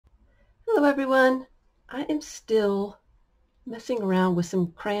Hello everyone. I am still messing around with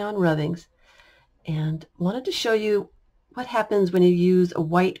some crayon rubbings and wanted to show you what happens when you use a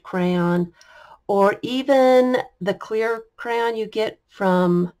white crayon or even the clear crayon you get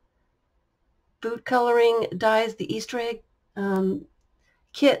from food coloring dyes, the Easter egg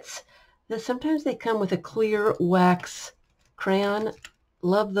kits. Sometimes they come with a clear wax crayon.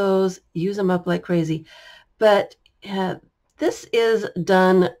 Love those. Use them up like crazy. But this is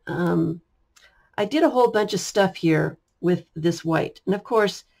done, I did a whole bunch of stuff here with this white. And of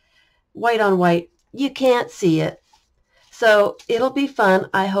course, white on white, you can't see it. So it'll be fun,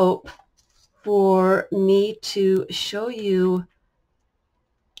 I hope, for me to show you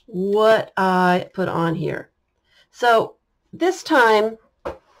what I put on here. So this time,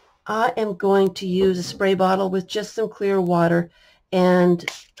 I am going to use a spray bottle with just some clear water and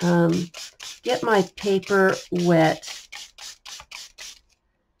get my paper wet.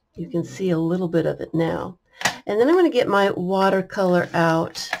 You can see a little bit of it now. And then I'm going to get my watercolor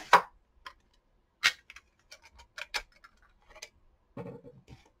out.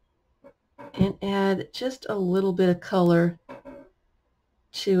 And add just a little bit of color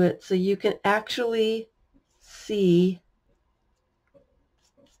to it so you can actually see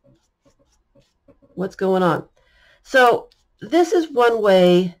what's going on. So this is one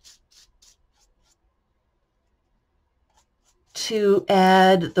way to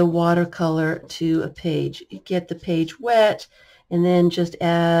add the watercolor to a page. You get the page wet and then just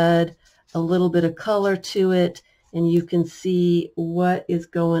add a little bit of color to it and you can see what is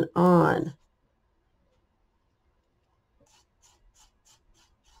going on.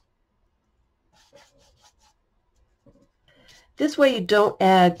 This way you don't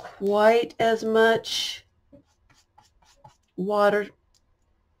add quite as much water.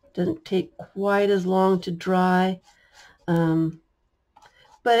 Doesn't take quite as long to dry.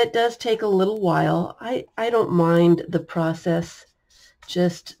 But it does take a little while. I don't mind the process,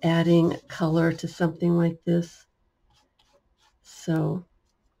 just adding color to something like this. So,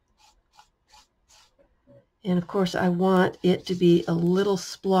 and of course I want it to be a little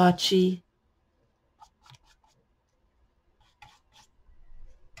splotchy.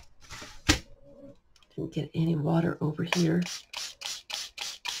 Didn't get any water over here.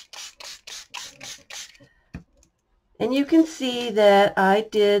 And you can see that I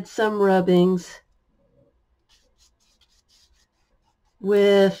did some rubbings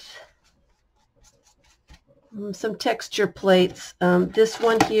with some texture plates. This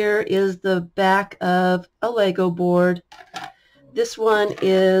one here is the back of a Lego board. This one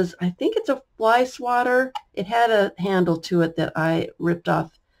is, I think it's a fly swatter. It had a handle to it that I ripped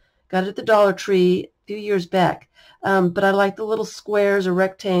off. Got it at the Dollar Tree a few years back. But I like the little squares or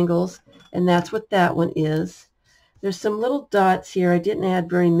rectangles, and that's what that one is. There's some little dots here. I didn't add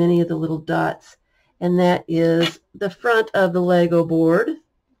very many of the little dots. And that is the front of the Lego board.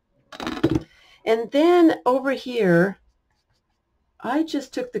 And then over here, I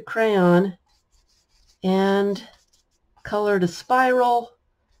just took the crayon and colored a spiral,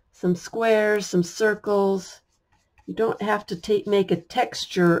 some squares, some circles. You don't have to make a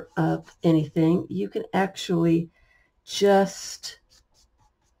texture of anything. You can actually just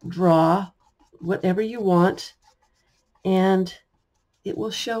draw whatever you want, and it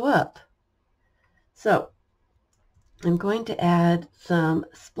will show up. So I'm going to add some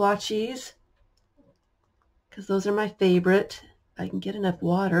splotchies because those are my favorite. I can get enough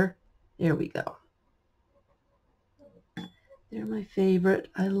water. There we go. They're my favorite.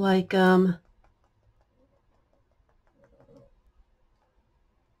 I like them.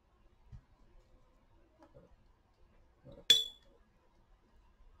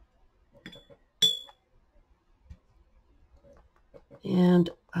 And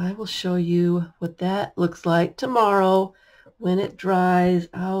I will show you what that looks like tomorrow when it dries.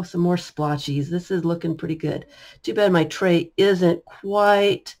 Oh, some more splotchies. This is looking pretty good. Too bad my tray isn't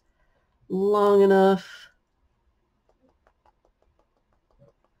quite long enough,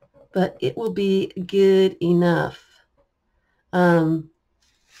 but it will be good enough. That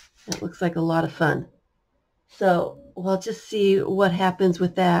looks like a lot of fun. So we'll just see what happens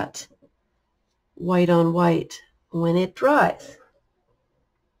with that white on white when it dries.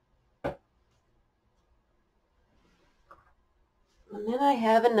 And then I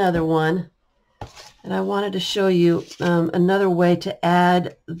have another one, and I wanted to show you another way to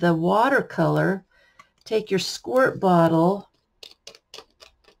add the watercolor. Take your squirt bottle,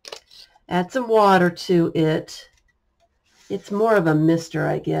 add some water to it. It's more of a mister,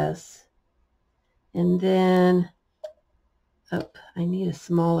 I guess. And then, oh, I need a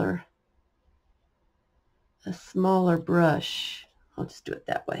smaller brush. I'll just do it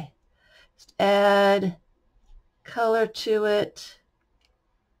that way. Add color to it.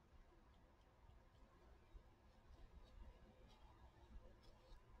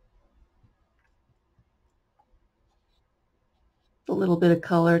 A little bit of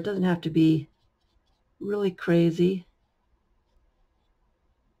color. It doesn't have to be really crazy.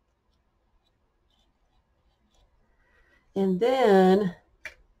 And then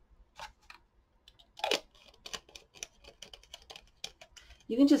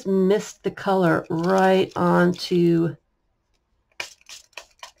you can just mist the color right onto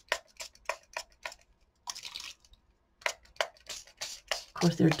of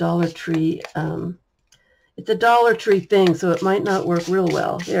course they're Dollar Tree. It's a Dollar Tree thing, so it might not work real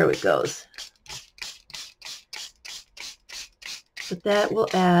well. There it goes. But that will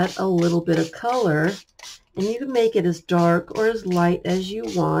add a little bit of color, and you can make it as dark or as light as you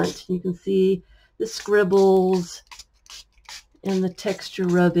want. You can see the scribbles and the texture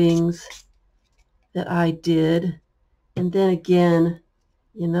rubbings that I did. And then again,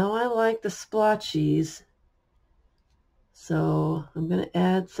 you know, I like the splotchies, so I'm going to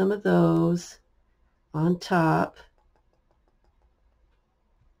add some of those on top.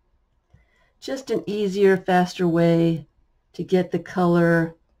 Just an easier, faster way to get the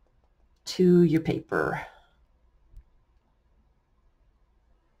color to your paper.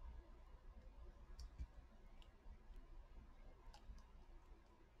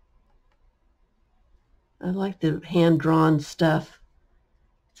 I like the hand-drawn stuff.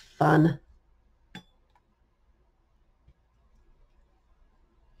 It's fun.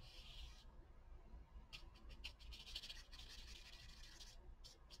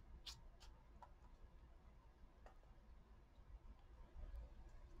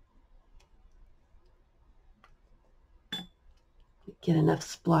 Get enough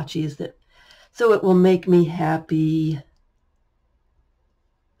splotchies that so it will make me happy.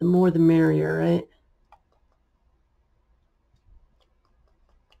 The more the merrier, right?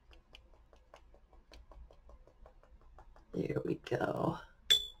 There we go.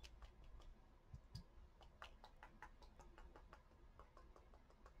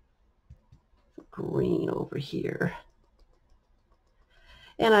 Green over here.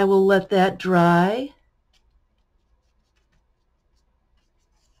 And I will let that dry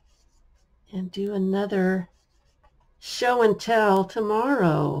and do another show and tell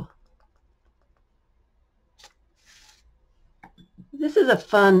tomorrow. This is a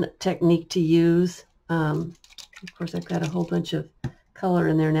fun technique to use. Of course, I've got a whole bunch of color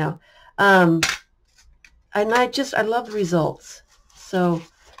in there now. And I love the results. So,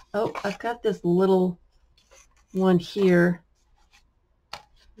 oh, I've got this little one here.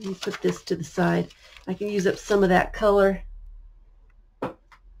 Let me put this to the side. I can use up some of that color.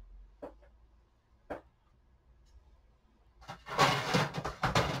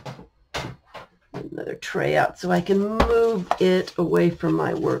 Another tray out so I can move it away from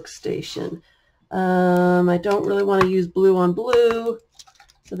my workstation. I don't really want to use blue on blue,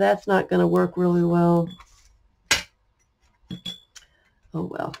 so that's not going to work really well. Oh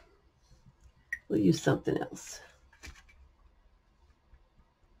well, we'll use something else.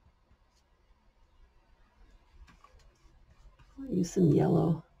 I'll use some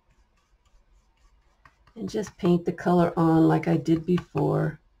yellow and just paint the color on like I did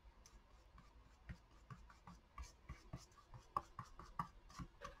before.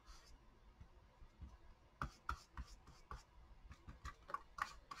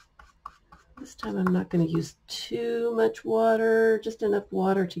 This time I'm not going to use too much water, just enough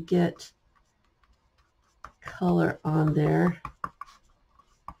water to get color on there.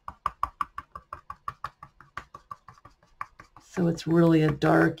 So it's really a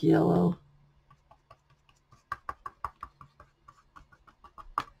dark yellow.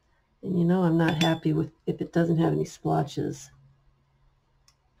 And you know I'm not happy with if it doesn't have any splotches.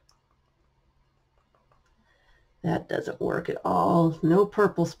 That doesn't work at all. No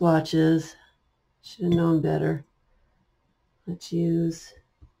purple splotches. Should have known better. Let's use,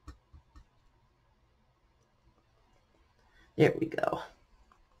 there we go.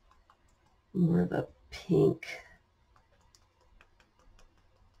 More of a pink.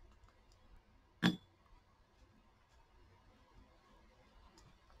 I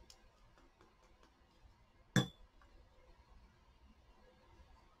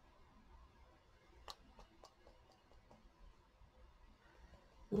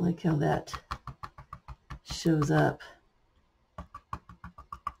like how that shows up.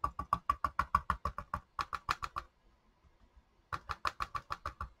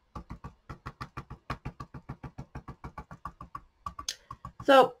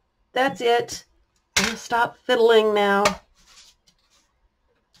 So that's it. I'll stop fiddling now.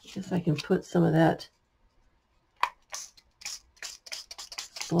 Guess I can put some of that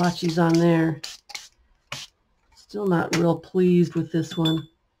splotches on there. Still not real pleased with this one.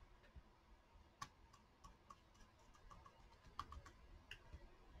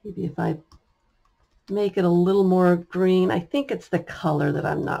 Maybe if I make it a little more green. I think it's the color that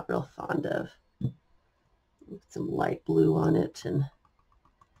I'm not real fond of. Put some light blue on it and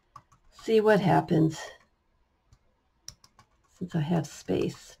see what happens since I have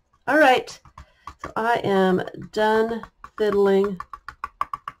space. All right, so I am done fiddling,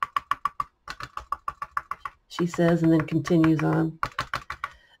 she says, and then continues on.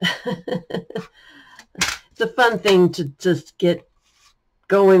 It's a fun thing to just get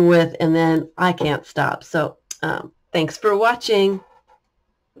going with, and then I can't stop. So thanks for watching.